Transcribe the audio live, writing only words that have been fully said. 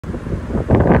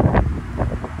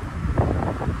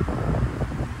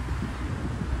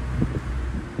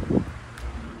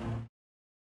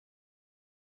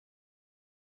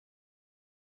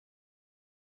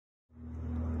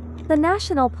The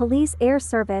National Police Air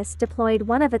Service deployed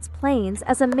one of its planes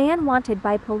as a man wanted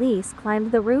by police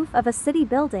climbed the roof of a city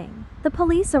building. The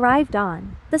police arrived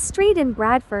on the street in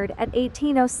Bradford at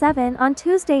 18:07 on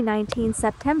Tuesday 19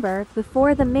 September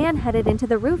before the man headed into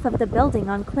the roof of the building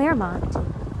on Claremont.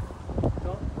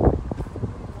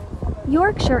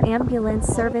 Yorkshire Ambulance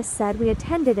Service said we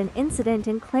attended an incident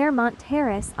in Claremont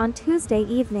Terrace on Tuesday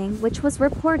evening which was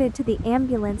reported to the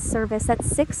ambulance service at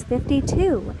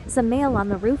 6:52, as a male on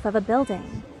the roof of a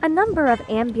building. A number of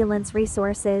ambulance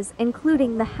resources,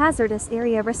 including the Hazardous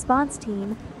Area Response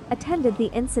Team, attended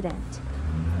the incident.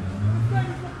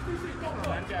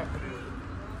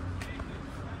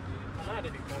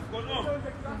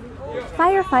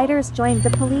 Firefighters joined the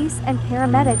police and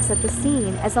paramedics at the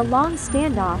scene as a long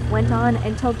standoff went on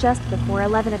until just before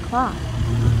 11 o'clock.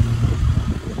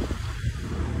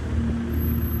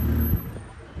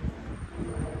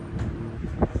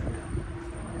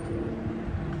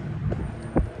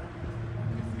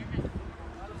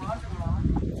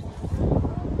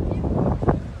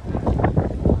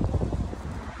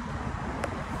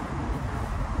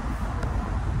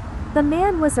 The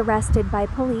man was arrested by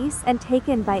police and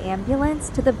taken by ambulance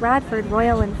to the Bradford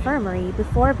Royal Infirmary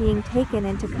before being taken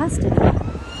into custody.